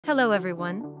Hello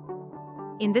everyone.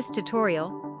 In this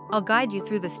tutorial, I'll guide you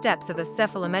through the steps of a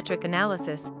cephalometric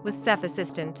analysis with Ceph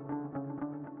Assistant.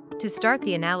 To start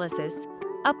the analysis,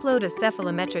 upload a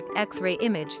cephalometric X-ray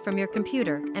image from your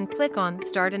computer and click on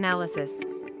Start Analysis.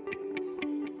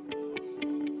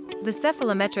 The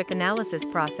cephalometric analysis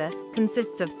process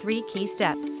consists of 3 key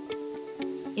steps.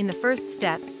 In the first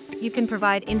step, you can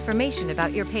provide information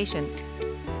about your patient.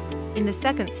 In the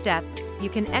second step, you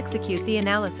can execute the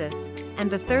analysis, and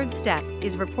the third step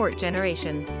is report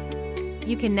generation.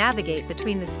 You can navigate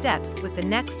between the steps with the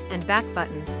next and back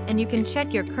buttons, and you can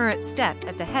check your current step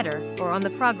at the header or on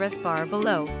the progress bar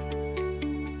below.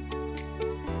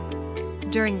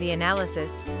 During the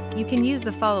analysis, you can use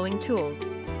the following tools.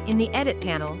 In the Edit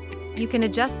panel, you can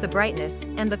adjust the brightness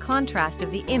and the contrast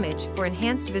of the image for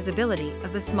enhanced visibility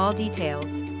of the small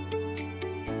details.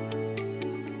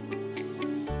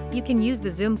 You can use the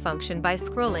zoom function by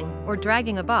scrolling or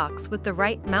dragging a box with the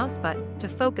right mouse button to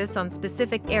focus on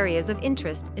specific areas of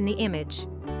interest in the image.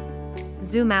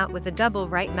 Zoom out with a double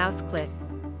right mouse click.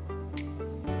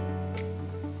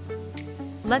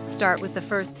 Let's start with the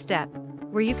first step,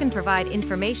 where you can provide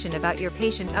information about your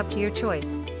patient up to your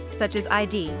choice, such as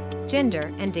ID,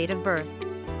 gender, and date of birth.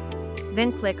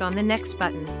 Then click on the Next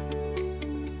button.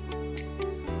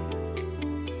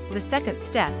 The second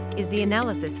step is the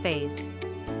analysis phase.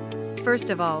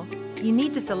 First of all, you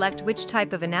need to select which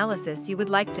type of analysis you would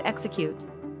like to execute.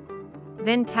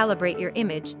 Then calibrate your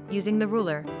image using the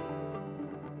ruler.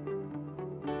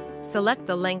 Select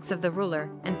the lengths of the ruler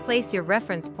and place your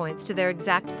reference points to their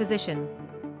exact position.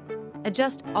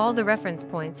 Adjust all the reference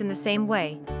points in the same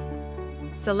way.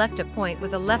 Select a point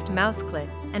with a left mouse click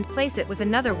and place it with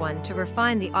another one to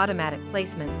refine the automatic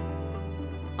placement.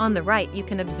 On the right, you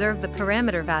can observe the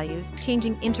parameter values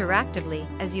changing interactively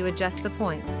as you adjust the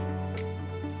points.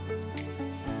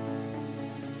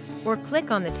 Or click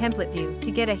on the template view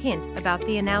to get a hint about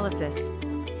the analysis.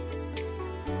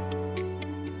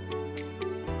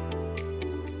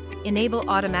 Enable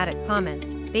automatic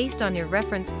comments based on your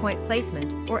reference point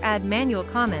placement or add manual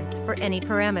comments for any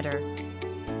parameter.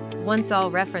 Once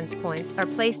all reference points are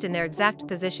placed in their exact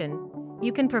position,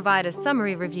 you can provide a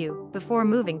summary review before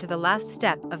moving to the last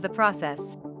step of the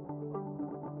process.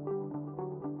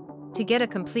 To get a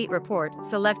complete report,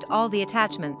 select all the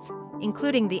attachments,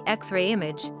 including the X-ray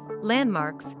image,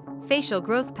 landmarks, facial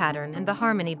growth pattern, and the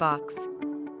harmony box.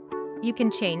 You can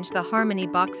change the harmony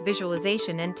box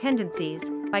visualization and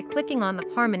tendencies by clicking on the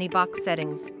harmony box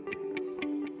settings.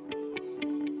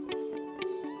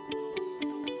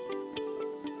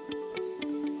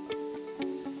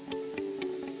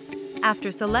 After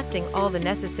selecting all the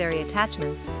necessary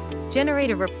attachments,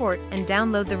 generate a report and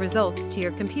download the results to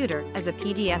your computer as a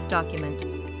PDF document.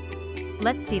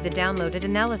 Let's see the downloaded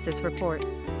analysis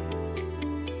report.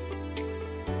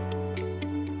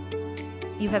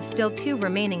 You have still 2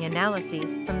 remaining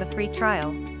analyses from the free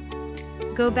trial.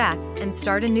 Go back and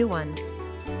start a new one.